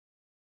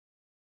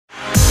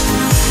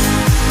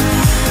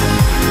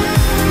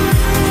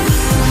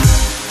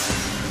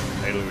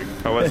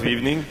Good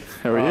evening.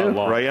 How are you?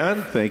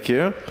 Ryan? Thank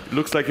you.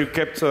 Looks like you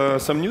kept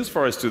some news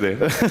for us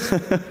today.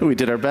 We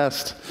did our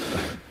best.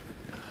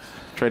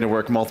 Trying to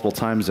work multiple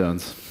time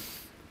zones.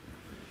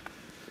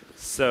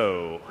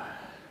 So,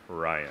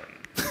 Ryan.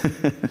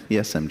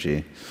 Yes,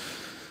 MG.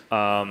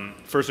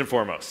 First and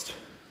foremost,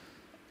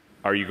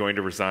 are you going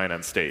to resign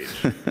on stage?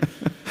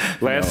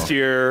 Last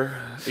year,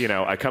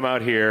 I come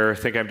out here,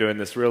 think I'm doing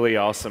this really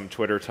awesome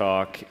Twitter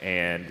talk,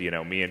 and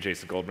me and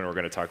Jason Goldman were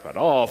going to talk about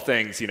all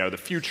things, the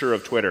future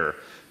of Twitter.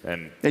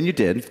 And you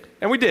did.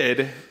 And we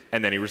did,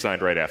 and then he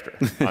resigned right after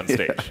on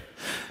stage.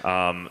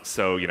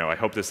 So, I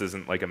hope this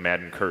isn't like a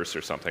Madden curse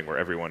or something where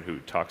everyone who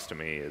talks to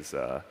me is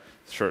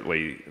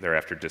shortly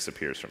thereafter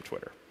disappears from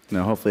Twitter.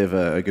 No, hopefully you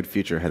have a good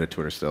future ahead of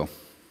Twitter still.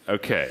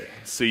 Okay,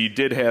 so you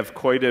did have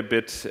quite a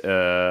bit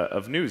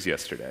of news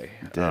yesterday.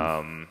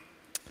 I did.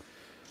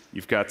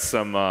 You've got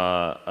some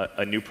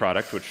a new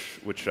product,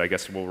 which I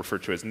guess we'll refer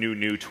to as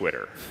new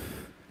Twitter.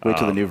 Wait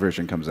till the new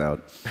version comes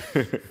out.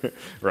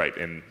 Right,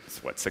 in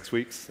what, 6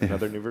 weeks?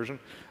 Another new version.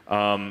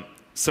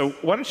 So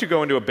why don't you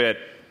go into a bit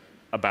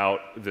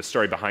about the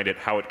story behind it,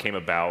 how it came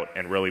about,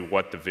 and really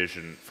what the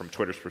vision from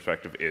Twitter's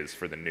perspective is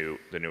for the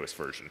newest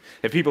version.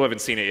 If people haven't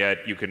seen it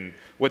yet, you can.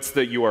 What's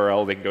the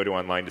URL they can go to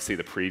online to see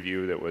the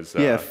preview that was?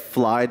 Yeah,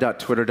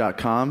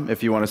 fly.twitter.com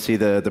if you want to see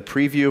the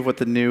preview of what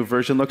the new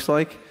version looks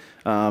like.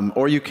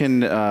 Or you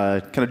can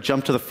kind of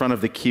jump to the front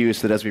of the queue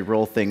so that as we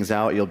roll things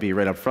out, you'll be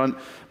right up front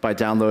by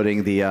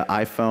downloading the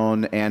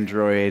iPhone,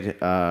 Android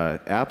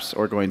apps,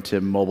 or going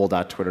to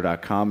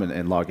mobile.twitter.com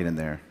and logging in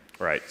there.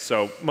 Right.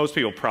 So most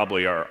people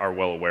probably are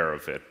well aware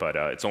of it, but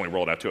it's only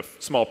rolled out to a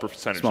small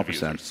percentage of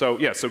users. So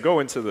yeah, so go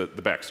into the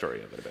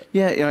backstory of it a bit.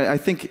 Yeah, I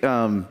think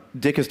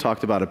Dick has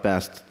talked about it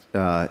best.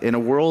 In a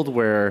world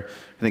where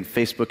I think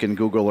Facebook and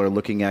Google are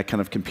looking at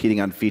kind of competing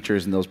on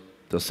features, and those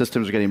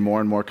systems are getting more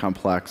and more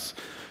complex,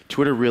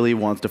 Twitter really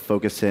wants to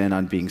focus in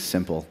on being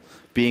simple.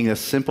 Being a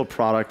simple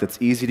product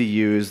that's easy to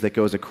use, that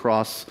goes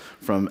across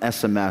from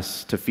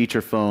SMS to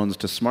feature phones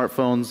to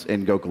smartphones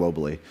and go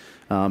globally.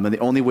 And the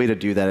only way to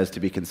do that is to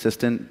be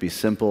consistent, be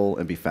simple,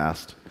 and be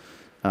fast.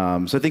 So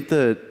I think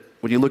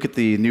when you look at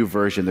the new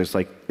version,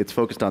 it's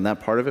focused on that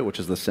part of it, which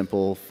is the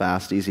simple,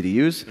 fast, easy to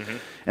use,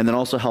 and then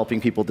also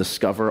helping people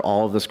discover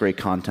all of this great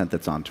content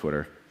that's on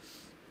Twitter.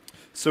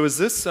 So is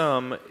this,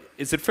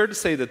 is it fair to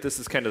say that this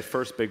is kind of the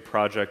first big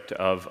project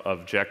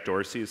of Jack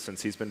Dorsey's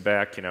since he's been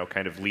back,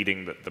 kind of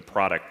leading the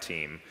product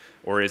team?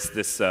 Or is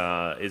this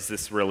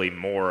really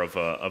more of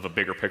a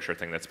bigger picture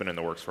thing that's been in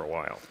the works for a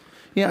while?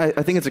 Yeah,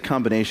 I think it's a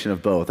combination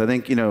of both. I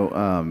think,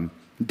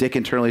 Dick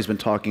internally has been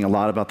talking a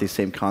lot about these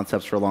same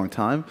concepts for a long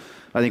time.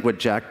 I think what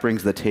Jack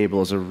brings to the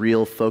table is a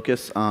real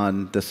focus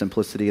on the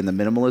simplicity and the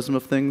minimalism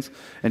of things,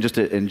 and just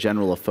in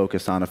general a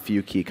focus on a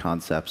few key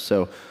concepts.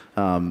 So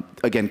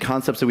again,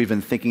 concepts that we've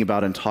been thinking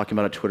about and talking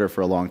about at Twitter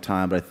for a long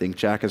time, but I think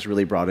Jack has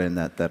really brought in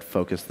that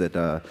focus that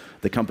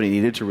the company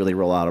needed to really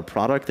roll out a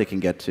product that can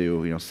get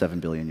to 7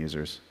 billion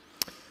users.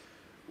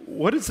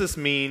 What does this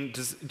mean?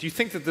 Do you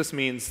think that this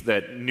means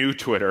that new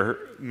Twitter,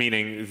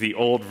 meaning the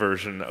old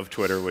version of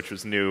Twitter, which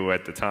was new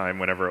at the time,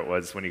 whenever it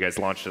was, when you guys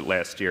launched it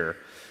last year,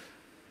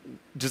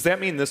 does that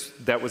mean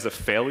that was a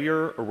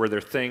failure, or were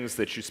there things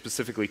that you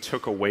specifically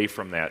took away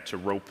from that to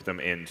rope them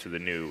into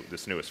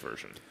this newest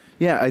version?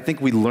 Yeah, I think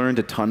we learned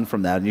a ton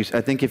from that. And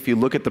I think if you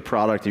look at the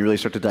product and you really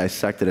start to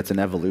dissect it, it's an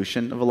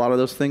evolution of a lot of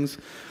those things.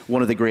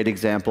 One of the great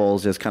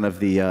examples is kind of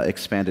the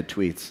expanded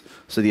tweets.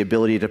 So the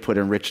ability to put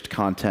enriched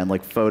content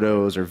like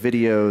photos or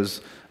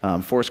videos,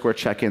 Foursquare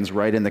check-ins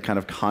right in the kind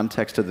of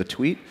context of the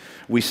tweet.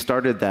 We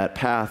started that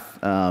path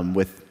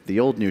with the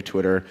old new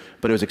Twitter,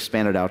 but it was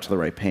expanded out to the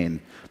right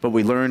pane. What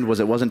we learned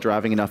was it wasn't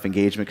driving enough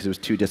engagement because it was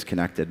too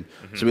disconnected.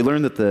 So we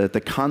learned that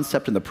the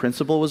concept and the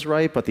principle was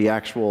right, but the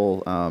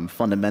actual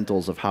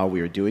fundamentals of how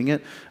we were doing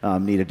it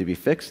needed to be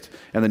fixed,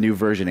 and the new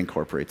version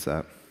incorporates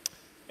that.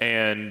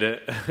 And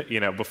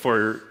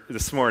before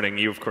this morning,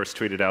 you of course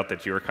tweeted out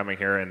that you were coming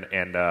here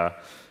and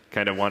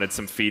kind of wanted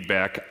some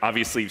feedback.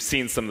 Obviously, you've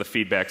seen some of the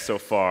feedback so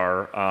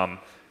far.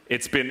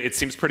 It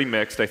seems pretty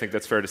mixed. I think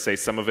that's fair to say.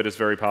 Some of it is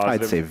very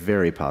positive. I'd say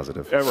very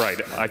positive. Right.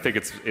 I think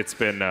it's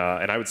been,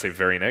 and I would say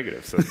very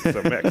negative. So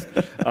mixed.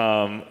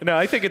 No,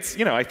 I think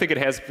I think it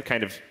has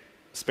kind of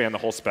spanned the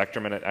whole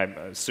spectrum, and I'm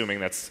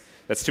assuming that's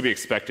to be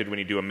expected when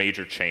you do a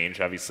major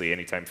change. Obviously,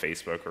 anytime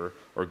Facebook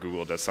or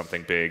Google does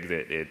something big,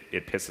 that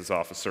it pisses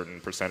off a certain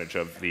percentage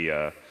of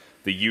the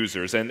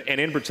users, and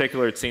in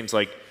particular, it seems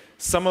like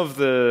some of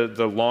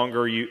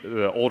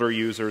the older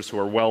users who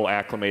are well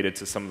acclimated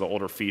to some of the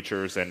older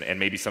features and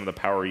maybe some of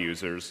the power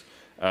users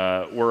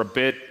were a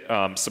bit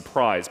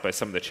surprised by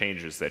some of the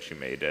changes that you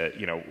made.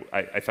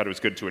 I thought it was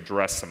good to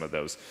address some of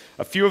those.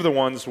 A few of the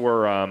ones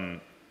were,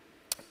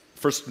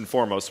 first and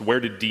foremost, where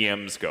did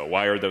DMs go?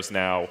 Why are those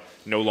now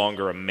no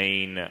longer a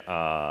main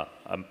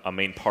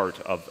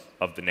part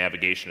of the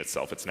navigation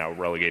itself? It's now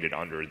relegated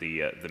under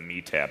the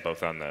Me tab,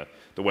 both on the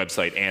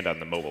website and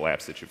on the mobile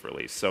apps that you've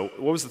released. So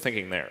what was the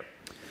thinking there?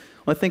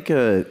 Well, I think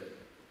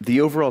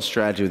the overall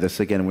strategy of this,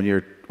 again, when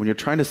when you're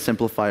trying to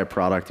simplify a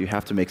product, you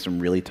have to make some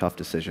really tough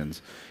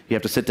decisions. You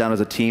have to sit down as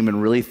a team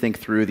and really think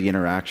through the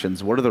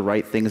interactions. What are the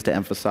right things to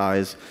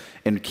emphasize,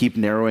 and keep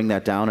narrowing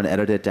that down and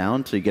edit it down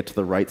until you get to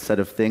the right set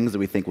of things that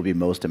we think will be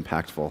most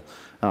impactful.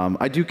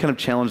 I do kind of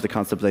challenge the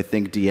concept that I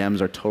think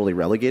DMs are totally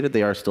relegated.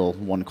 They are still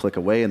one click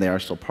away, and they are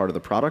still part of the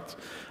product.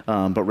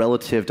 But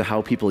relative to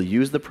how people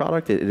use the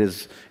product,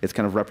 it's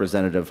kind of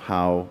representative of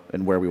how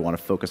and where we want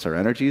to focus our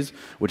energies,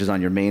 which is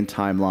on your main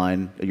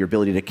timeline, your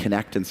ability to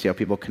connect and see how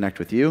people connect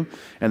with you,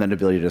 and then the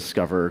ability to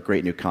discover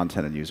great new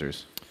content and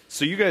users.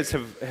 So you guys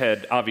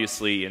had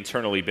obviously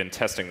internally been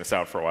testing this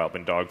out for a while,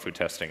 been dog food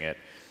testing it.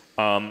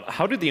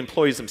 How did the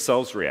employees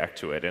themselves react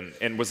to it?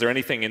 And was there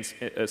anything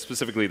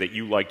specifically that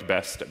you liked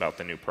best about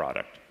the new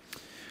product?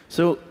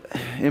 So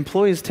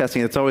employees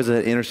testing, it's always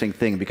an interesting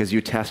thing because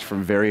you test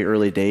from very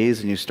early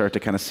days and you start to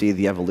kind of see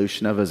the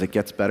evolution of it as it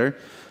gets better.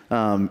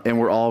 And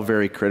we're all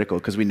very critical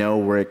because we know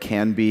where it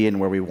can be and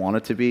where we want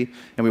it to be,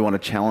 and we want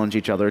to challenge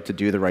each other to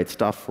do the right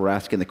stuff. We're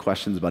asking the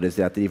questions about, is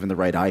that even the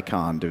right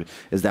icon?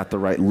 Is that the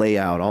right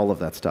layout? All of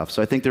that stuff.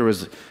 So I think there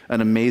was an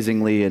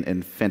amazingly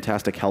and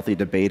fantastic, healthy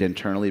debate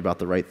internally about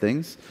the right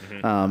things.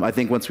 I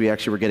think once we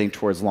actually were getting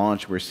towards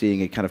launch, we're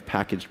seeing a kind of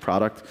packaged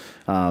product.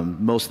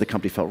 Most of the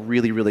company felt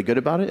really, really good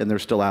about it, and they're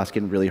still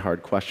asking really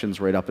hard questions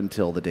right up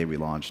until the day we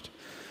launched.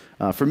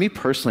 For me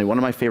personally, one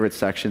of my favorite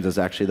sections is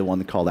actually the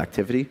one called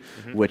Activity,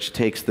 which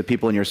takes the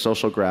people in your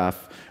social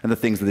graph and the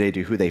things that they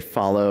do, who they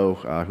follow,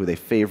 who they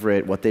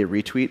favorite, what they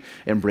retweet,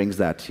 and brings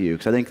that to you.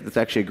 Because I think it's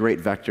actually a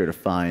great vector to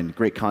find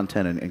great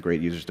content and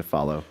great users to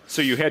follow.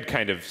 So you had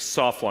kind of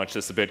soft launched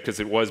this a bit because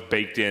it was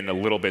baked in a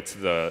little bit to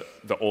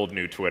the old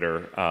new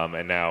Twitter,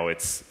 and now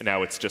it's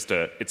just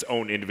its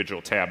own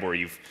individual tab where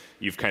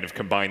you've kind of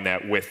combined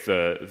that with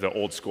the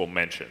old school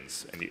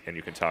mentions, and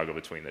you can toggle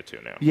between the two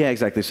now. Yeah,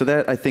 exactly. So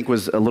that I think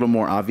was a little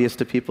more obvious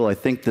to people. I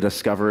think the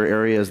Discover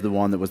area is the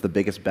one that was the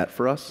biggest bet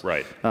for us,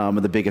 right? And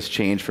the biggest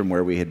change from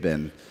where we had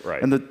been.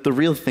 Right. And the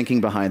real thinking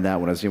behind that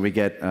one is, we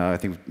get, I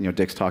think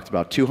Dick's talked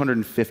about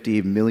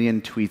 250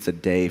 million tweets a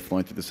day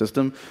flowing through the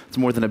system. It's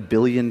more than 1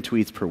 billion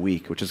tweets per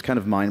week, which is kind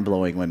of mind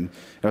blowing. When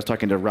I was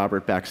talking to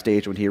Robert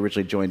backstage when he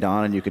originally joined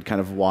on, and you could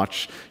kind of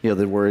watch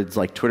the words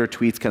like Twitter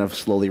tweets kind of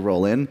slowly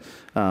roll in.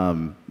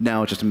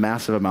 Now it's just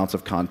massive amounts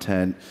of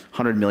content,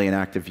 100 million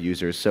active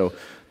users. So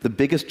the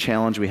biggest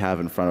challenge we have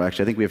in front of,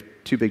 actually I think we have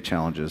two big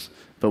challenges,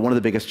 but one of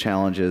the biggest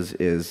challenges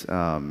is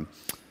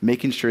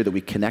making sure that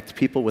we connect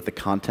people with the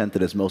content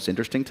that is most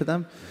interesting to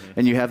them.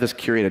 And you have this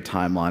curated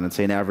timeline, and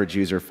say an average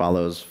user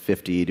follows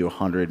 50 to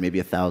 100, maybe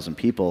 1,000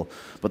 people,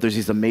 but there's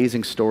these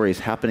amazing stories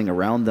happening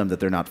around them that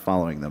they're not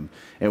following them.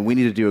 And we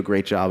need to do a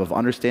great job of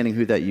understanding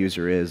who that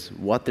user is,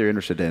 what they're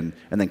interested in,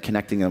 and then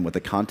connecting them with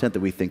the content that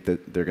we think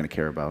that they're going to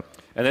care about.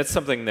 And that's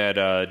something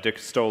that Dick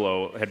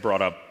Stolo had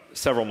brought up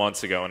several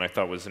months ago, and I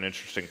thought was an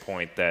interesting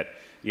point, that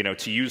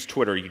to use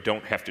Twitter, you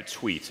don't have to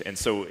tweet. And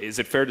so is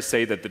it fair to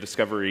say that the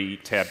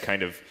Discovery tab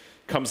kind of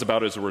comes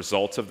about as a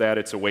result of that?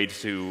 It's a way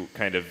to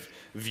kind of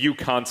view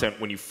content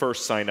when you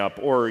first sign up,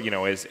 or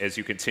as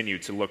you continue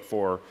to look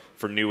for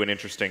new and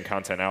interesting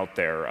content out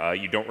there.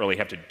 You don't really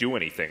have to do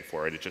anything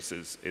for it. It just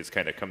is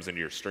kind of comes into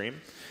your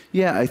stream.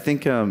 Yeah, I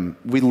think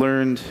we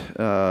learned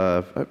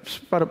about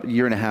 1.5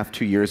 years,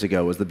 2 years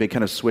ago was the big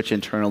kind of switch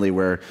internally,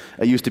 where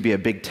it used to be a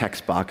big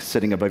text box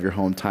sitting above your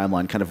home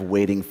timeline kind of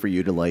waiting for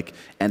you to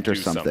enter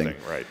something.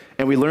 Right.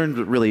 And we learned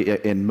really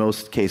in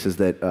most cases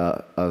that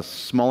a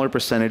smaller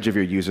percentage of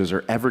your users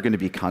are ever going to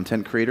be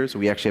content creators.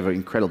 We actually have an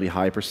incredibly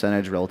high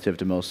percentage relative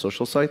to most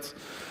social sites.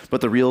 But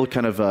the real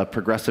kind of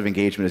progressive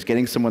engagement is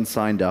getting someone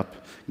signed up,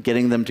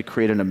 getting them to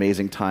create an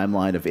amazing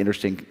timeline of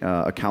interesting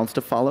accounts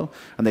to follow,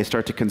 and they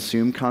start to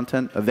consume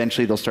content.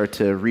 Eventually they'll start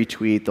to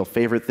retweet, they'll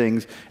favorite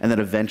things, and then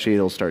eventually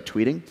they'll start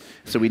tweeting.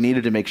 So we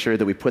needed to make sure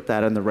that we put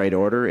that in the right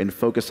order and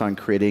focus on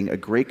creating a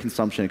great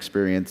consumption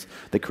experience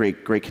that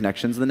create great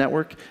connections in the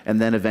network, and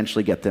then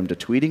eventually get them to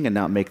tweeting and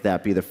not make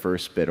that be the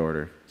first bid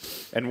order.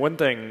 And one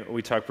thing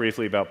we talked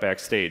briefly about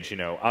backstage,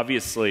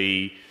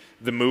 obviously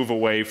the move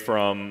away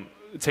from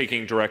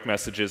taking direct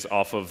messages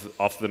off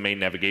the main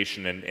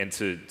navigation, and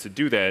to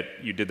do that,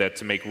 you did that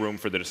to make room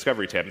for the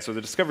Discovery tab. And so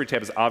the Discovery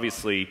tab is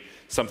obviously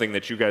something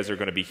that you guys are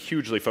going to be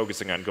hugely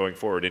focusing on going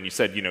forward. And you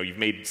said, you've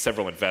made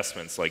several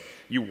investments. Like,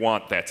 you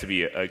want that to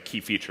be a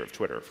key feature of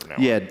Twitter from now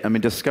on. Yeah, I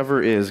mean,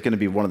 Discover is going to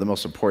be one of the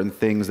most important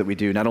things that we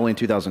do, not only in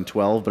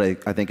 2012, but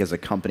I think as a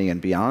company and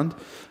beyond.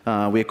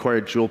 We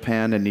acquired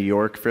JewelPan in New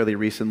York fairly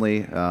recently.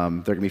 They're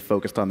going to be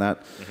focused on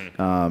that.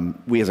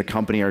 We as a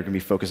company are going to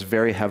be focused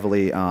very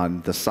heavily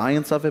on the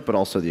science of it, but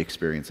also the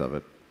experience of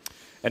it.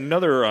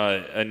 Another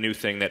a new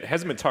thing that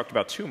hasn't been talked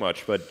about too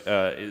much, but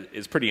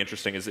is pretty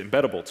interesting, is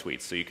embeddable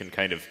tweets. So you can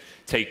kind of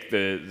take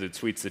the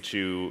tweets that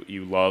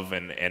you love,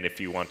 and if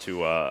you want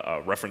to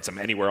reference them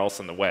anywhere else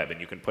on the web, and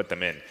you can put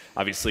them in.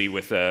 Obviously,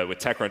 with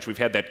TechCrunch, we've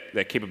had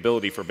that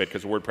capability for a bit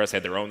because WordPress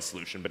had their own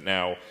solution, but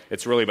now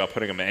it's really about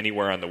putting them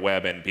anywhere on the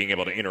web and being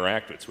able to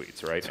interact with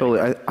tweets, right?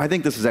 Totally. I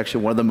think this is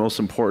actually one of the most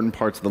important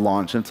parts of the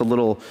launch, and it's a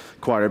little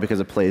quieter because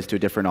it plays to a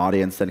different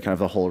audience than kind of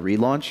the whole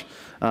relaunch.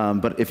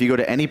 But if you go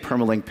to any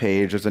permalink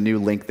page page, there's a new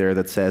link there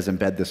that says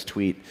embed this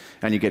tweet,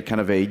 and you get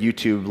kind of a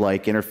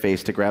YouTube-like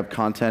interface to grab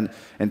content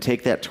and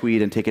take that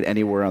tweet and take it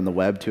anywhere on the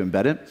web to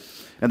embed it.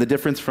 And the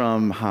difference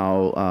from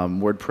how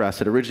WordPress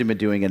had originally been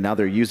doing and now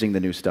they're using the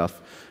new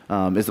stuff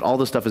is that all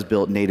this stuff is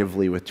built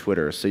natively with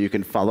Twitter. So you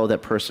can follow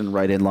that person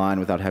right in line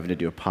without having to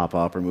do a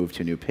pop-up or move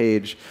to a new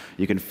page.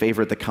 You can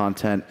favorite the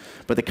content.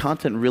 But the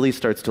content really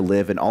starts to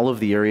live in all of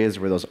the areas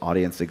where those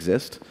audiences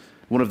exist.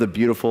 One of the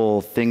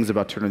beautiful things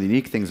about Twitter, the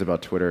unique things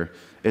about Twitter,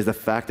 is the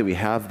fact that we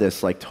have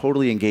this like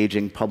totally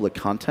engaging public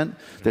content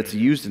that's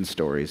used in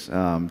stories.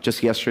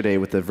 Just yesterday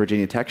with the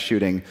Virginia Tech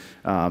shooting,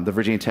 the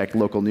Virginia Tech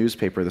local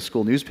newspaper, the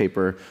school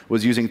newspaper,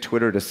 was using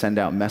Twitter to send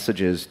out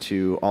messages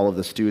to all of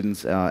the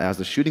students as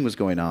the shooting was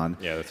going on.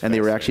 Yeah, and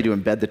they were actually to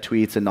embed the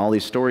tweets and all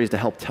these stories to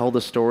help tell the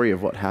story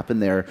of what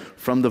happened there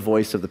from the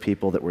voice of the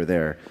people that were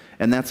there.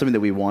 And that's something that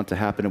we want to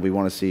happen, and we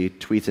want to see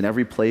tweets in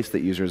every place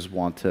that users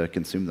want to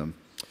consume them.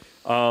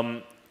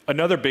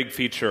 Another big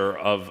feature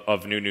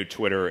of new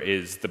Twitter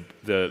is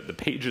the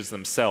pages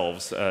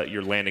themselves,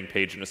 your landing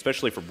page, and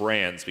especially for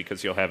brands,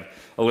 because you'll have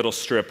a little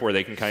strip where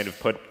they can kind of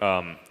put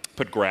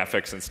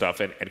graphics and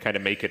stuff and kind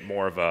of make it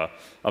more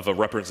of a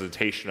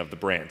representation of the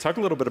brand. Talk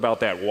a little bit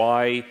about that.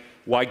 Why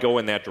go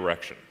in that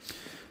direction?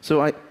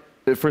 So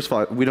first of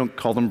all, we don't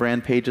call them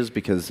brand pages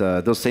because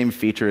those same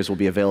features will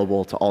be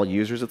available to all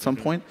users at some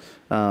point.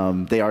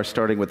 They are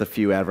starting with a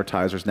few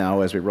advertisers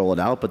now as we roll it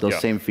out, but those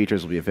same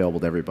features will be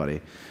available to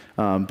everybody.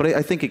 But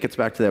I think it gets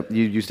back to that.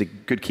 You used a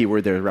good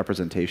keyword there,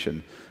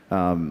 representation.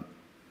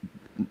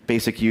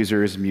 Basic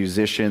users,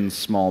 musicians,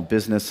 small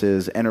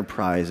businesses,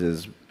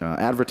 enterprises,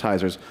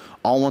 advertisers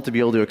all want to be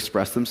able to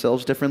express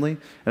themselves differently.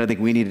 And I think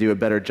we need to do a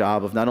better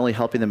job of not only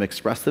helping them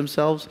express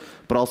themselves,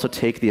 but also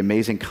take the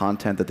amazing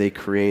content that they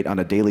create on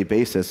a daily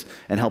basis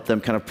and help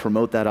them kind of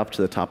promote that up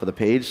to the top of the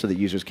page so that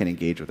users can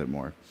engage with it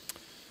more.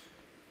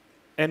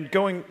 And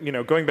going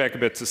back a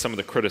bit to some of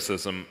the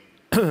criticism,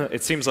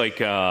 it seems like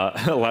a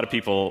lot of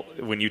people,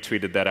 when you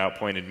tweeted that out,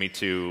 pointed me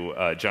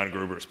to John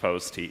Gruber's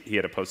post. He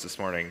had a post this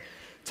morning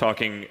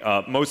talking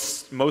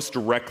most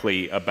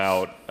directly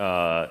about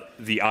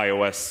the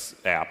iOS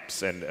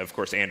apps, and of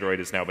course Android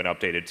has now been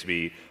updated to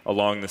be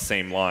along the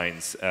same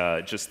lines,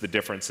 just the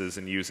differences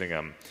in using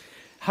them.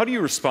 How do you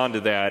respond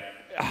to that?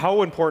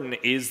 How important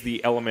is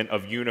the element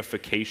of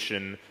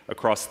unification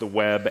across the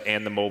web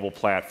and the mobile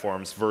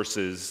platforms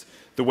versus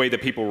the way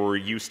that people were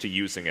used to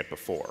using it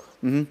before?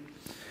 Mm-hmm.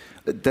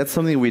 That's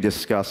something we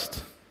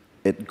discussed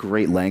at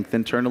great length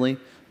internally.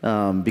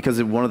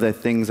 Because one of the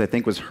things I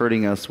think was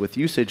hurting us with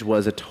usage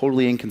was a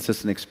totally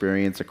inconsistent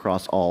experience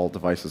across all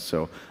devices.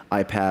 So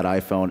iPad,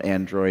 iPhone,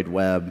 Android,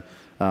 web,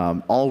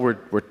 all were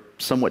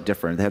somewhat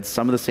different. They had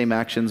some of the same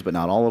actions, but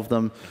not all of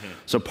them. Mm-hmm.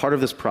 So part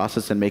of this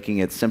process in making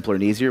it simpler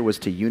and easier was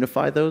to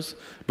unify those,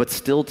 but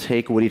still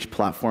take what each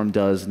platform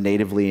does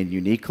natively and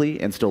uniquely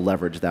and still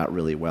leverage that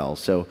really well.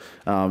 So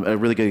a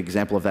really good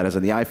example of that is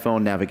on the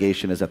iPhone,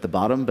 navigation is at the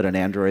bottom, but on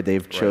Android,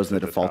 they've chosen the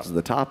defaults at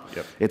the top.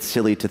 Yep. It's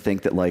silly to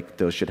think that like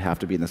those should have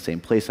to be in the same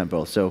place on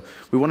both. So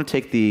we want to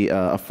take the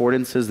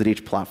affordances that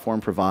each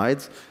platform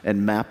provides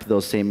and map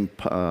those same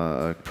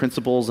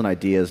principles and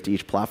ideas to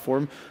each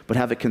platform, but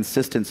have it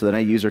consistent so that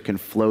any user can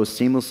flow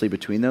seamlessly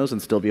between those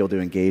and still be able to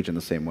engage in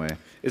the same way.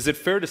 Is it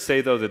fair to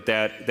say, though,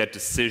 that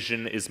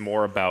decision is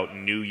more about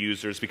new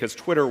users? Because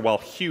Twitter, while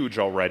huge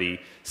already,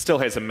 still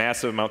has a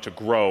massive amount to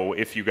grow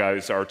if you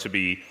guys are to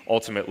be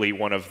ultimately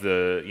one of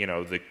the,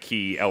 the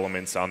key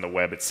elements on the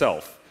web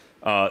itself.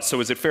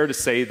 So is it fair to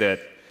say that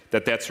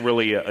that's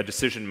really a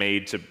decision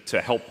made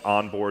to help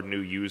onboard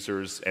new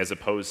users as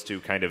opposed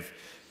to kind of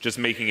just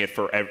making it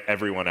for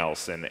everyone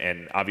else?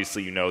 And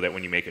obviously you know that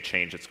when you make a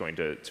change, it's going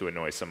to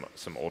annoy some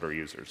older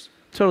users.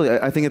 Totally.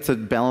 I think it's a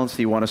balance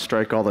that you want to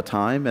strike all the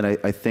time. And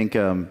I think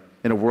in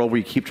a world where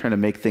you keep trying to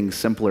make things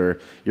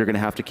simpler, you're going to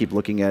have to keep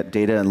looking at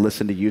data and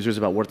listen to users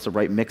about what's the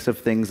right mix of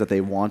things that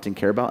they want and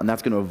care about. And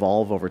that's going to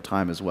evolve over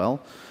time as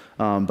well.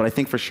 But I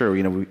think for sure,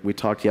 we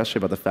talked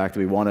yesterday about the fact that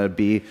we want to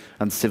be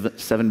on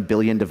 7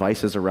 billion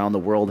devices around the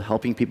world,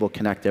 helping people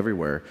connect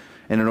everywhere.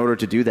 And in order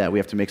to do that, we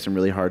have to make some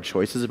really hard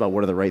choices about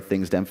what are the right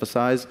things to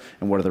emphasize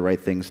and what are the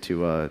right things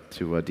to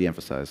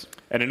de-emphasize.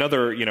 And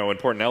another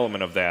important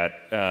element of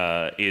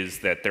that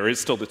is that there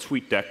is still the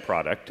TweetDeck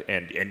product,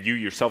 and you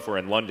yourself were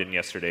in London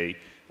yesterday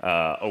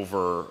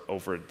over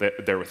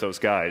there with those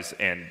guys,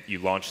 and you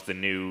launched the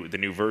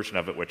new version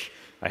of it, which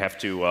I have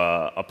to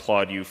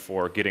applaud you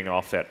for getting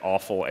off that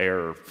awful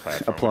Air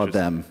platform. Applaud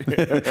them.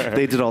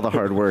 They did all the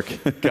hard work.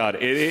 God,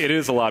 it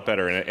is a lot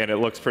better, and it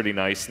looks pretty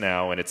nice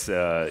now, and it's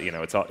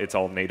it's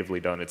all natively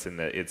done. It's in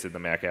the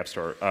Mac App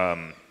Store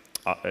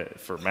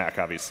for Mac,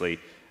 obviously.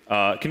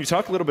 Can you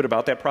talk a little bit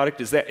about that product?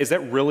 Is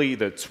that really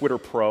the Twitter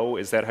Pro?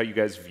 Is that how you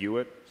guys view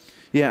it?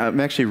 Yeah, I'm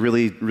actually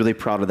really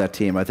proud of that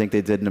team. I think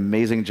they did an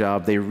amazing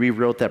job. They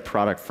rewrote that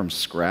product from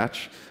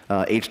scratch,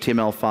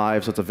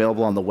 HTML5, so it's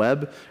available on the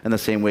web, and the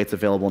same way it's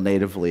available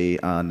natively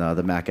on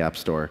the Mac App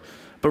Store.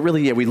 But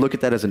really, yeah, we look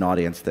at that as an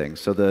audience thing.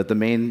 So the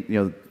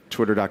main,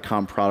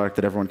 Twitter.com product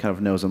that everyone kind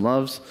of knows and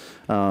loves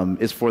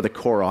is for the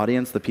core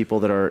audience, the people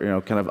that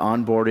are kind of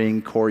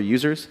onboarding core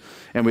users.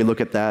 And we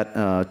look at that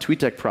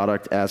TweetDeck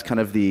product as kind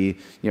of the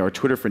our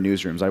Twitter for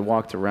newsrooms. I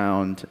walked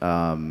around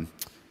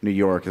New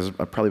York, this was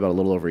probably about a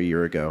little over a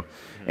year ago.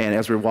 And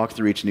as we walked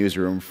through each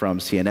newsroom, from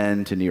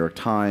CNN to New York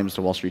Times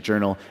to Wall Street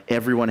Journal,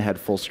 everyone had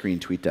full screen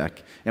TweetDeck.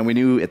 And we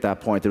knew at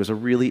that point there was a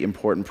really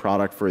important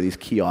product for these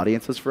key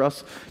audiences for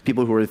us.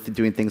 People who are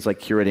doing things like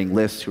curating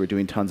lists, who are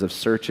doing tons of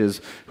searches,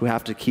 who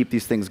have to keep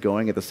these things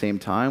going at the same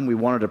time. We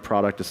wanted a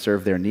product to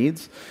serve their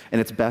needs. And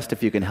it's best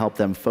if you can help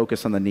them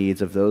focus on the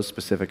needs of those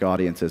specific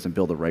audiences and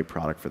build the right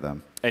product for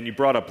them. And you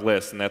brought up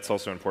lists, and that's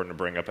also important to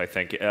bring up, I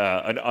think.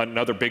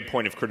 Another big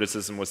point of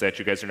criticism was that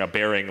you guys are now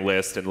burying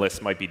lists, and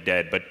lists might be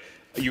dead. But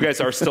you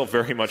guys are still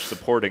very much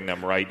supporting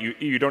them, right?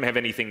 You don't have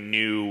anything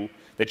new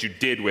that you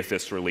did with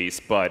this release,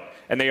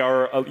 and they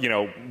are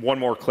one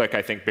more click,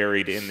 I think,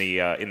 buried in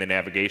the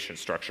navigation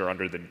structure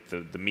under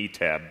the Me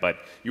tab. But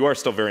you are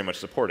still very much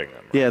supporting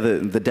them. Right? Yeah,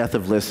 the death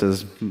of lists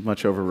is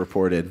much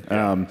over-reported.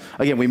 Yeah.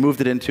 Again, we moved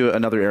it into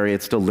another area.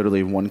 It's still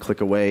literally one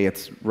click away.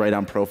 It's right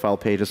on profile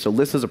pages. So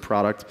lists as a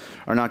product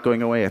are not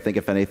going away. I think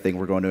if anything,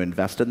 we're going to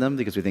invest in them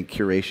because we think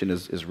curation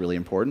is really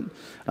important.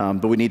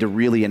 But we need to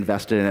really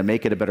invest in it and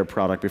make it a better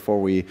product before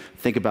we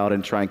think about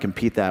and try and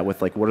compete that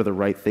with what are the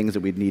right things that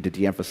we'd need to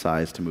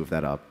de-emphasize to move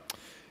that up.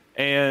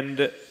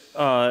 And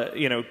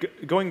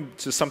going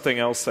to something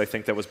else, I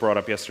think that was brought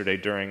up yesterday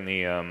during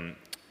the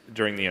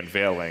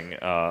unveiling,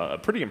 a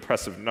pretty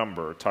impressive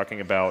number,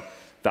 talking about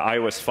the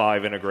iOS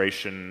 5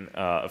 integration.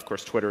 Of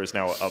course, Twitter is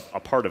now a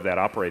part of that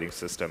operating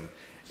system.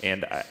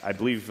 And I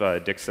believe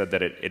Dick said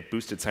that it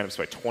boosted signups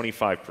by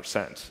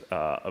 25%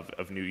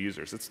 of new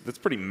users. That's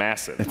pretty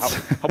massive.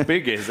 How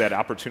big has that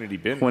opportunity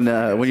been?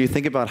 When you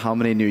think about how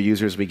many new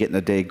users we get in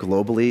a day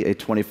globally, a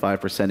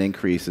 25%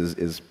 increase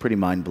is pretty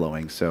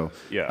mind-blowing. So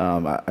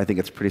yeah. I think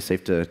it's pretty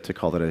safe to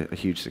call that a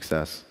huge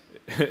success.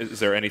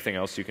 Is there anything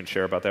else you can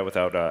share about that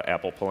without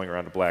Apple pulling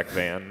around a black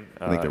van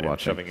I think they're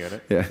watching. Shoving you in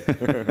it?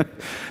 Yeah.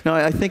 No,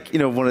 I think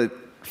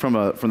from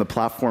the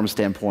platform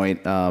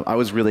standpoint, I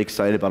was really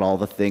excited about all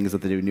the things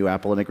that the new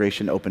Apple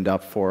integration opened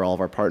up for all of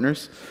our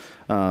partners.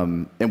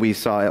 And we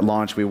saw at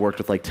launch, we worked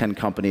with like 10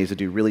 companies to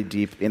do really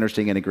deep,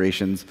 interesting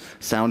integrations.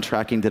 Sound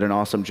tracking did an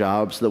awesome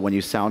job so that when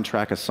you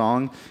soundtrack a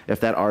song, if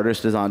that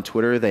artist is on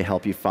Twitter, they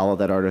help you follow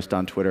that artist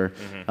on Twitter.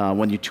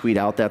 When you tweet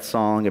out that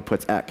song, it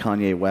puts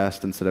 @Kanye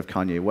West instead of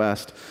Kanye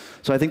West.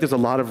 So I think there's a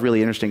lot of really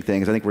interesting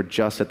things. I think we're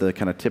just at the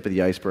kind of tip of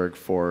the iceberg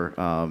for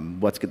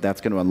that's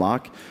going to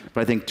unlock.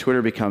 But I think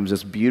Twitter becomes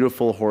this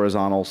beautiful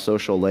horizontal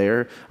social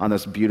layer on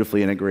this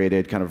beautifully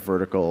integrated kind of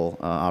vertical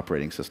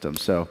operating system.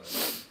 So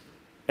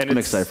I'm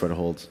excited for what it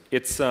holds.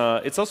 It's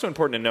also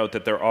important to note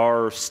that there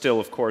are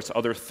still, of course,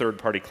 other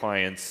third-party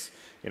clients.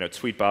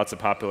 Tweetbot's a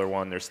popular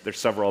one. There's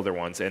several other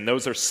ones, and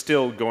those are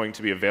still going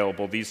to be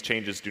available. These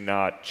changes do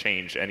not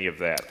change any of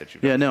that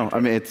you've. Yeah, no. I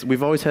mean,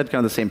 we've always had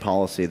kind of the same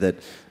policy that.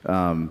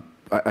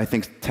 I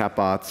think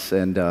Tapbots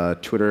and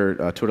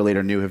Twitter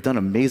Later New have done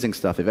amazing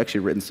stuff. They've actually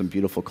written some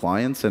beautiful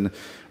clients, and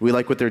we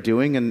like what they're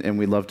doing, and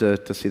we'd love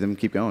to see them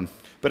keep going.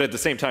 But at the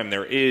same time,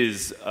 there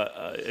is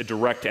a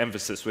direct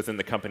emphasis within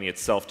the company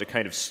itself to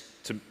kind of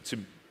to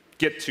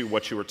get to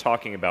what you were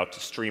talking about, to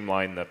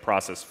streamline the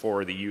process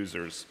for the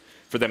users,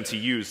 for them to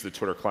use the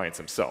Twitter clients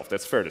themselves.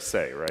 That's fair to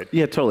say, right?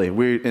 Yeah, totally.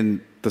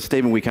 And the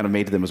statement we kind of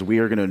made to them was we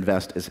are going to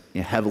invest as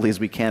heavily as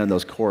we can in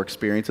those core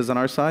experiences on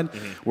our side.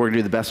 We're going to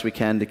do the best we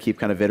can to keep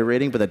kind of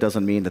iterating, but that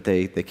doesn't mean that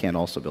they can't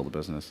also build a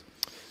business.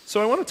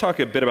 So I want to talk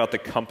a bit about the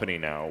company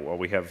now while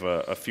we have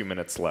a few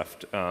minutes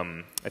left.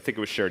 I think it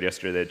was shared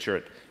yesterday that you're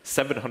at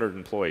 700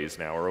 employees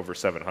now, or over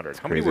 700.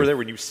 How many were there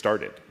when you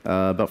started?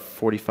 About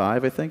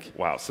 45, I think.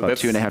 Wow. So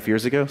that's 2.5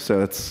 years ago.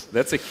 So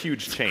that's a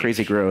huge change.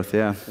 Crazy growth,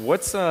 yeah.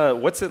 What's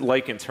it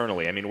like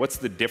internally? I mean, what's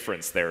the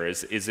difference there?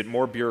 Is it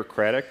more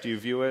bureaucratic? Do you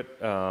view it,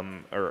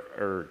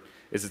 or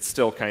is it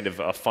still kind of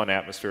a fun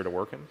atmosphere to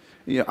work in?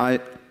 Yeah,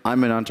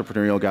 I'm an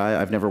entrepreneurial guy.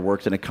 I've never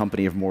worked in a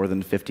company of more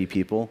than 50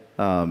 people.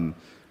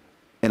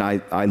 And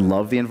I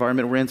love the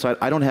environment we're in, so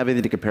I don't have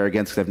anything to compare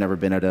against because I've never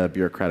been at a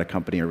bureaucratic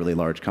company or a really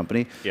large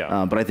company.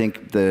 Yeah. But I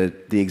think the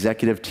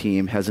executive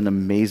team has an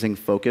amazing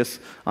focus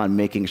on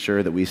making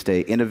sure that we stay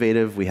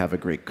innovative, we have a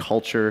great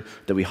culture,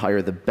 that we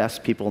hire the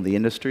best people in the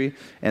industry.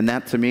 And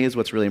that, to me, is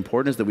what's really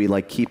important, is that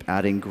we keep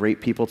adding great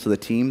people to the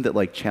team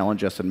that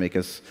challenge us and make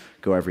us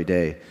go every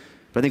day.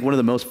 But I think one of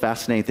the most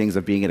fascinating things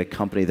of being at a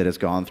company that has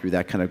gone through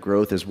that kind of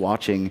growth is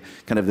watching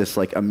kind of this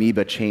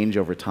amoeba change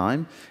over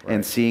time, right,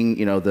 and seeing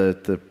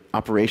the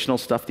operational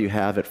stuff that you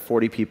have at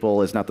 40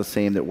 people is not the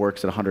same that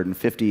works at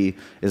 150,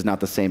 is not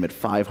the same at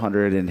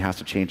 500, and has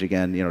to change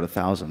again, to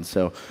 1,000.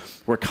 So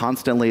we're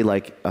constantly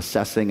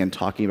assessing and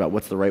talking about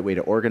what's the right way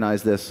to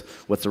organize this,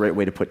 what's the right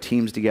way to put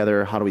teams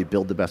together, how do we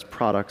build the best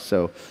products.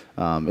 So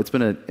it's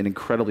been an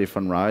incredibly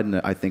fun ride,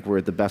 and I think we're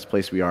at the best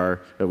place we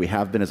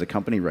have been as a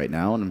company right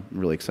now, and I'm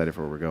really excited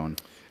for where we're going.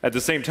 At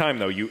the same time,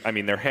 though,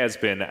 there has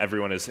been,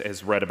 everyone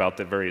has read about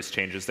the various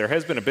changes. There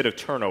has been a bit of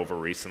turnover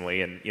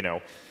recently, and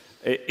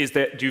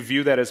Do you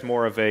view that as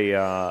more of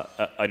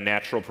a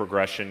natural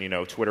progression? You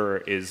know, Twitter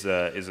is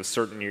a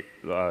certain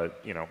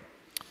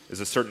is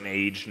a certain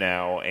age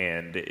now,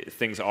 and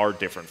things are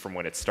different from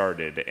when it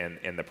started,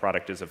 and the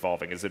product is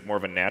evolving. Is it more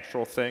of a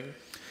natural thing?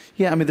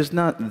 Yeah, I mean, there's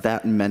not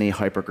that many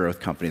hypergrowth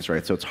companies,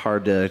 right? So it's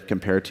hard to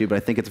compare to, but I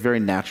think it's very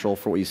natural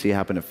for what you see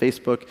happen at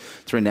Facebook.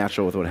 It's very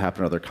natural with what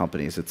happened at other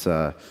companies. It's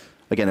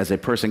again, as a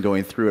person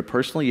going through it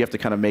personally, you have to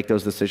kind of make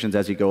those decisions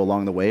as you go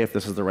along the way if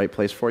this is the right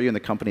place for you, and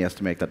the company has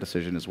to make that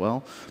decision as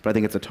well. But I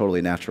think it's a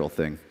totally natural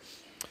thing.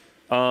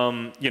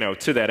 You know,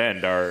 to that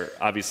end, are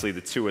obviously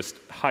the two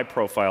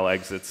high-profile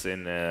exits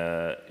in,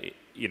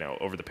 you know,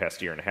 over the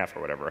past year and a half or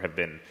whatever have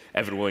been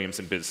Evan Williams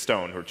and Biz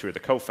Stone, who are two of the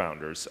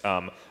co-founders.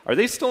 Are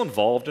they still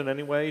involved in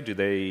any way? Are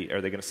they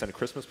going to send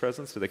Christmas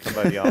presents? Do they come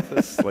by the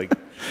office? Like,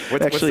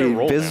 what's their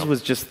role Biz now?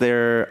 was just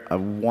there, I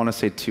want to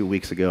say 2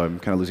 weeks ago. I'm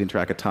kind of losing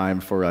track of time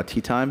for tea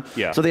time.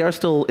 Yeah. So they are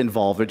still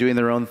involved. They're doing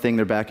their own thing.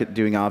 They're back at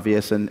doing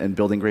obvious and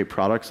building great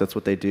products. That's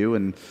what they do.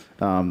 And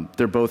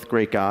they're both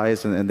great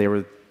guys, and they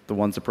were the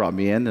ones that brought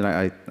me in, and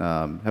I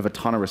have a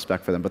ton of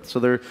respect for them. But so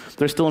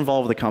they're still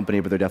involved with the company,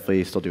 but they're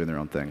definitely still doing their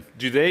own thing.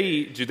 Do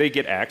they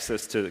get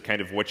access to kind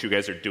of what you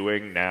guys are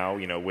doing now?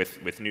 You know,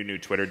 with new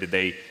Twitter, did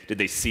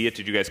they see it?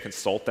 Did you guys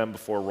consult them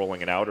before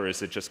rolling it out, or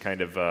is it just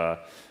kind of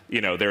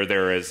you know, they're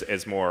there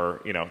as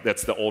more, you know,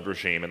 that's the old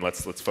regime, and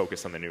let's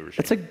focus on the new regime?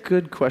 That's a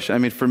good question. I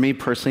mean, for me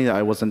personally,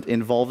 I wasn't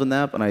involved in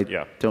that, and I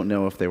don't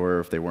know if they were or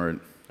if they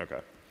weren't. Okay.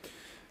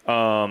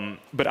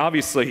 But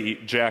obviously,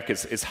 Jack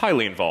is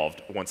highly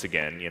involved. Once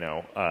again, you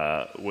know,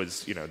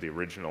 was the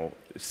original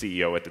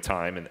CEO at the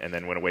time, and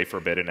then went away for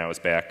a bit, and now is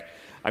back.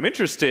 I'm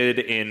interested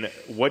in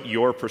what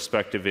your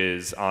perspective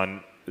is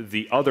on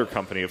the other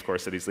company, of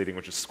course, that he's leading,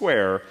 which is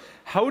Square.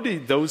 How do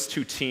those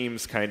two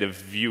teams kind of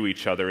view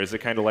each other? Is it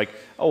kind of like,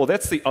 oh, well,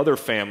 that's the other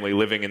family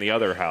living in the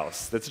other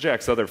house. That's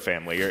Jack's other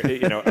family. Or,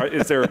 you know,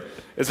 is there a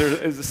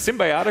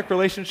symbiotic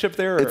relationship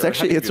there? It's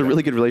actually a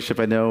really good relationship.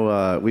 I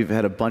know we've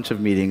had a bunch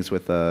of meetings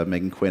with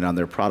Megan Quinn on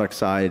their product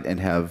side, and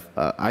have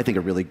I think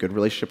a really good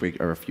relationship. We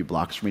are a few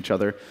blocks from each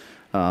other.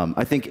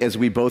 I think as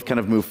we both kind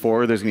of move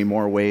forward, there's going to be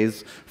more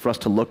ways for us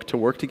to look to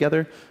work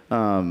together.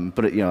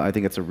 But I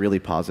think it's a really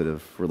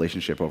positive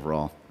relationship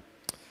overall.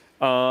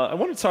 I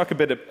want to talk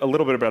a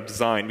little bit about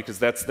design, because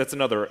that's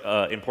another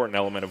important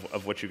element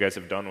of what you guys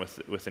have done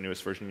with the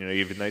newest version. You know,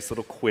 you have a nice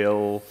little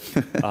quill,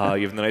 you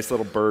have the nice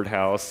little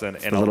birdhouse, and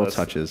all little this.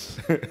 touches.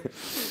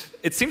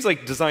 It seems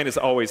like design has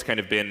always kind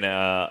of been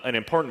an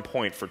important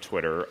point for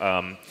Twitter,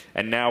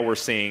 and now we're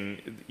seeing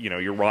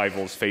your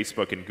rivals,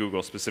 Facebook and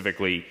Google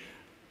specifically,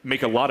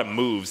 make a lot of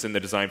moves in the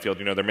design field.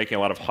 You know, they're making a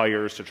lot of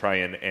hires to try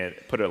and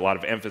put a lot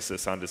of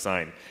emphasis on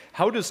design.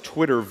 How does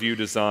Twitter view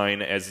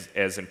design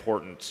as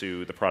important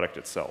to the product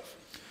itself?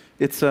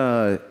 It's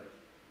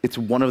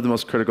one of the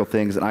most critical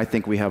things, and I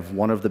think we have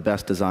one of the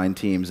best design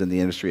teams in the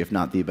industry, if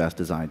not the best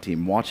design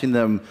team. Watching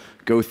them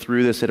go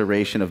through this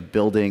iteration of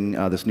building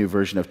this new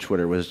version of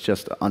Twitter was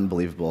just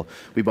unbelievable.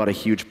 We bought a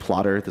huge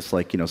plotter, this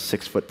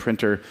 6-foot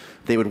printer.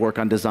 They would work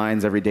on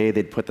designs every day.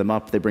 They'd put them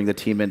up. They'd bring the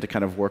team in to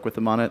kind of work with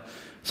them on it.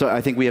 So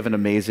I think we have an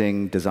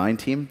amazing design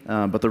team.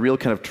 But the real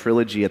kind of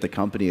trilogy at the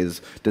company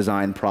is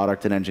design,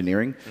 product, and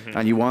engineering. Mm-hmm.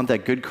 And you want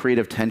that good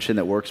creative tension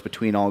that works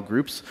between all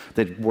groups,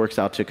 that works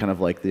out to kind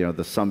of like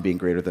the sum being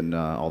greater than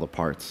all the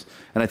parts.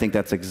 And I think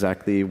that's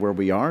exactly where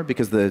we are,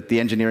 because the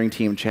engineering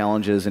team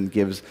challenges and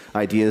gives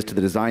ideas to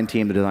the design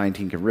team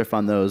can riff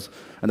on those,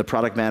 and the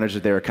product manager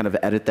there kind of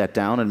edit that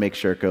down and make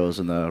sure it goes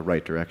in the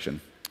right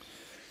direction.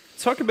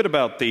 Talk a bit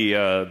about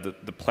the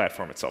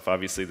platform itself.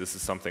 Obviously, this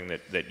is something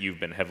that you've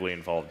been heavily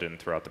involved in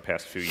throughout the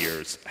past few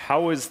years.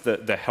 How is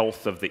the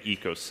health of the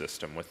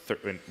ecosystem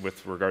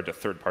with regard to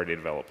third-party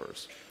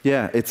developers?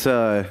 Yeah, it's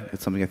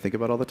something I think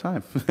about all the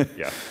time.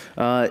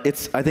 Yeah.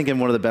 It's, I think, in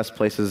one of the best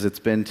places it's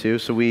been too.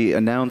 So we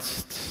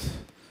announced,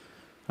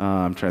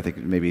 I'm trying to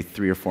think, maybe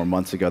 3 or 4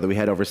 months ago, that we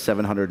had over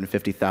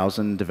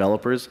 750,000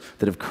 developers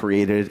that have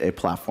created a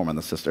platform on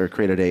the system, or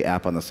created an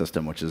app on the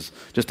system, which is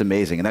just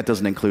amazing. And that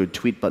doesn't include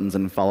tweet buttons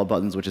and follow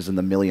buttons, which is in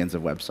the millions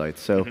of websites.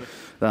 So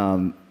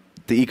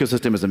the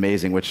ecosystem is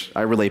amazing, which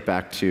I relate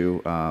back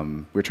to,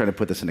 we're trying to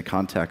put this into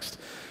context.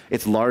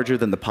 It's larger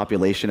than the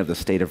population of the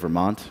state of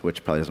Vermont,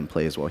 which probably doesn't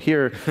play as well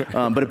here,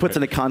 but it puts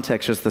into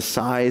context just the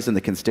size and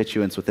the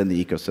constituents within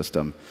the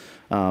ecosystem.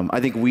 I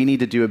think we need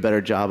to do a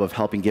better job of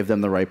helping give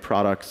them the right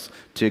products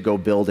to go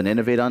build and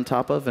innovate on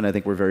top of, and I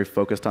think we're very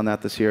focused on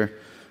that this year.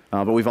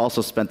 But we've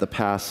also spent the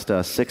past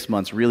 6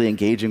 months really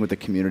engaging with the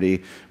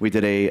community. We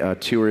did a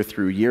tour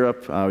through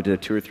Europe, we did a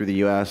tour through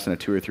the US, and a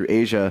tour through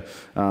Asia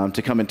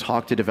to come and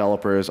talk to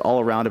developers all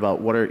around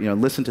about what are,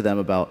 listen to them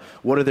about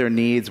what are their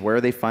needs, where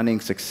are they finding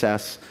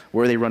success,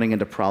 where are they running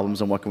into problems,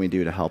 and what can we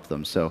do to help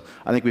them. So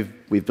I think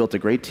we've built a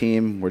great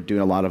team. We're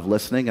doing a lot of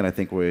listening, and I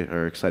think we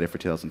are excited for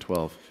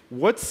 2012.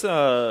 What's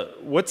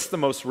the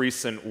most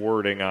recent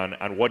wording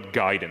on what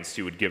guidance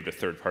you would give to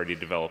third-party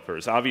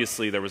developers?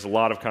 Obviously, there was a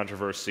lot of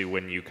controversy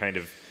when you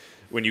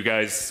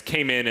guys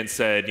came in and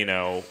said,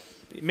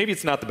 maybe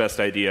it's not the best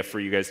idea for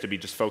you guys to be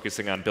just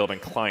focusing on building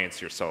clients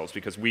yourselves,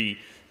 because we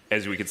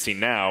as we can see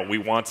now, we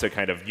want to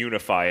kind of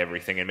unify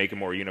everything and make a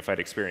more unified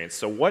experience.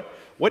 So what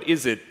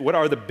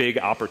are the big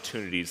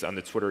opportunities on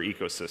the Twitter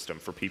ecosystem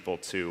for people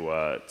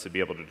to be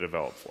able to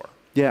develop for?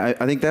 Yeah,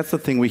 I think that's the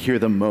thing we hear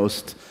the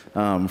most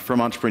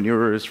from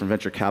entrepreneurs, from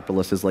venture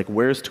capitalists, is like,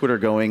 where's Twitter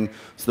going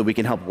so that we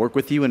can help work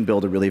with you and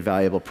build a really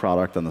valuable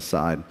product on the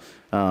side?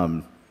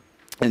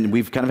 And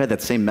we've kind of had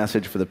that same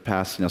message for the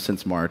past,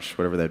 since March,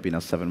 whatever that'd be now,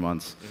 7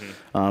 months,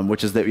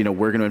 which is that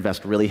we're going to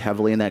invest really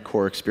heavily in that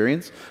core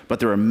experience, but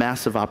there are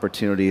massive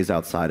opportunities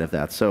outside of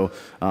that. So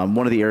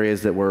one of the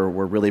areas that we're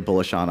really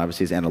bullish on,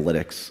 obviously, is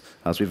analytics.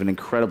 So we have an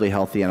incredibly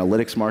healthy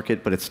analytics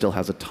market, but it still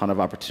has a ton of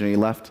opportunity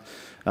left.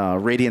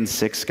 Radian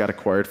 6 got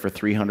acquired for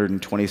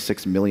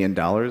 $326 million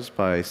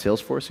by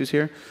Salesforce, who's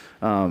here.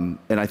 And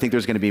I think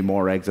there's going to be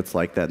more exits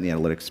like that in the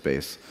analytics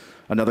space.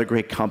 Another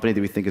great company that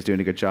we think is doing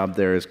a good job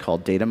there is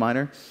called Data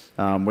Miner,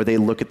 where they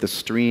look at the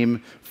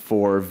stream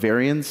for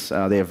variance.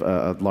 They have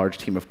a large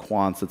team of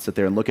quants that sit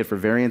there and look at for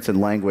variance in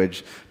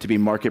language to be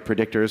market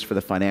predictors for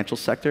the financial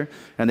sector.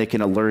 And they can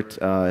alert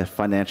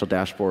financial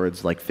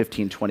dashboards like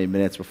 15, 20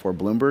 minutes before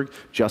Bloomberg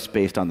just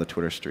based on the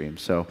Twitter stream.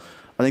 So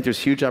I think there's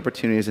huge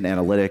opportunities in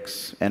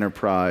analytics,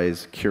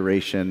 enterprise,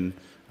 curation.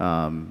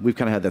 We've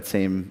kind of had that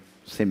same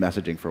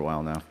messaging for a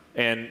while now.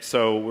 And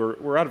so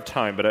we're out of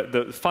time, but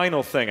the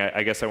final thing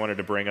I guess I wanted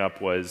to bring up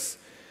was,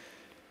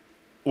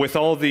 with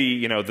all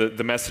the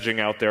the messaging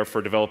out there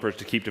for developers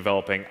to keep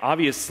developing,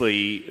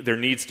 obviously there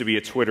needs to be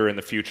a Twitter in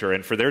the future,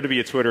 and for there to be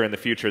a Twitter in the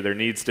future, there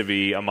needs to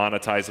be a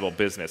monetizable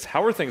business.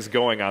 How are things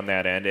going on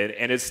that end?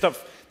 And is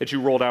stuff that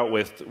you rolled out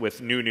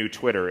with new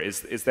Twitter,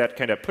 is that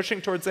kind of pushing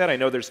towards that? I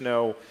know there's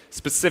no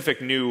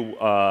specific new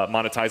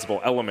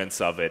monetizable elements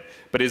of it,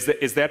 but is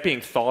that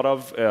being thought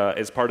of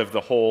as part of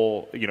the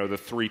whole the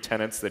 3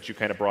 tenets that you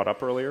kind of brought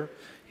up earlier?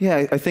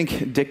 Yeah, I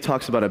think Dick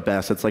talks about it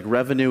best. It's like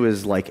revenue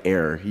is like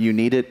air. You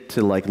need it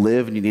to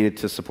live, and you need it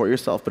to support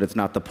yourself, but it's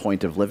not the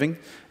point of living.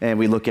 And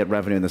we look at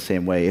revenue in the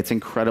same way. It's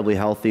incredibly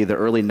healthy. The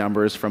early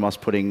numbers from us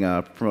putting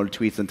promoted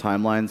tweets and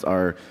timelines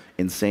are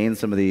insane.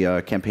 Some of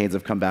the campaigns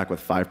have come back with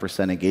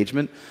 5%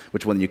 engagement,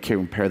 which when you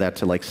compare that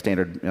to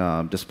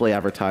standard display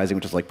advertising,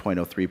 which is like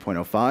 0.03,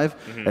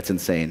 0.05, that's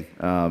insane.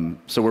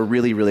 So we're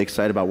really, really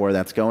excited about where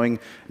that's going.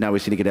 Now we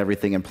just need to get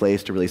everything in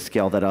place to really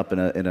scale that up in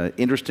an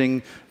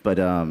interesting but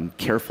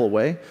careful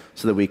way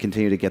so that we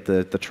continue to get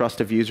the trust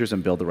of users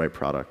and build the right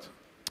product.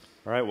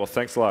 All right. Well,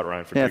 thanks a lot,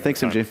 Ryan, for taking thanks,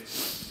 the time.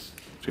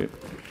 MG.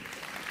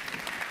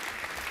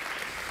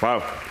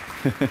 Wow.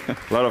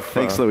 A lot of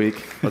thanks, Loic.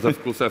 Lots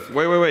of cool stuff.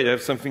 Wait! I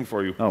have something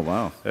for you. Oh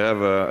wow! I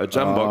have a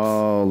jam box.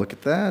 Oh, look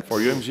at that! For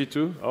you, MG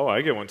too. Oh,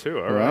 I get one too.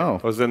 All wow.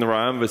 right. Jose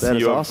Ram, the that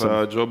CEO awesome.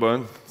 of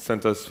Jobon,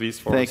 sent us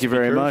these for Thank you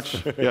very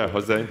much. Yeah,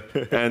 Jose.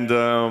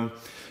 And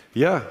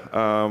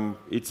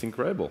it's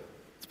incredible.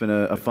 It's been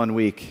a fun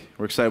week.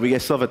 We're excited. We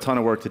still have a ton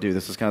of work to do.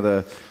 This is kind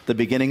of the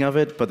beginning of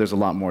it, but there's a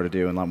lot more to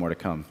do and a lot more to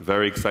come.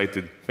 Very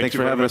excited. Thanks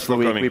for having us,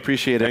 Loic. We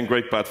appreciate it. And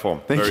great platform.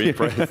 Thank Very you.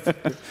 impressed.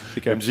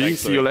 Okay. MG,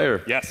 see you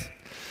later. Yes.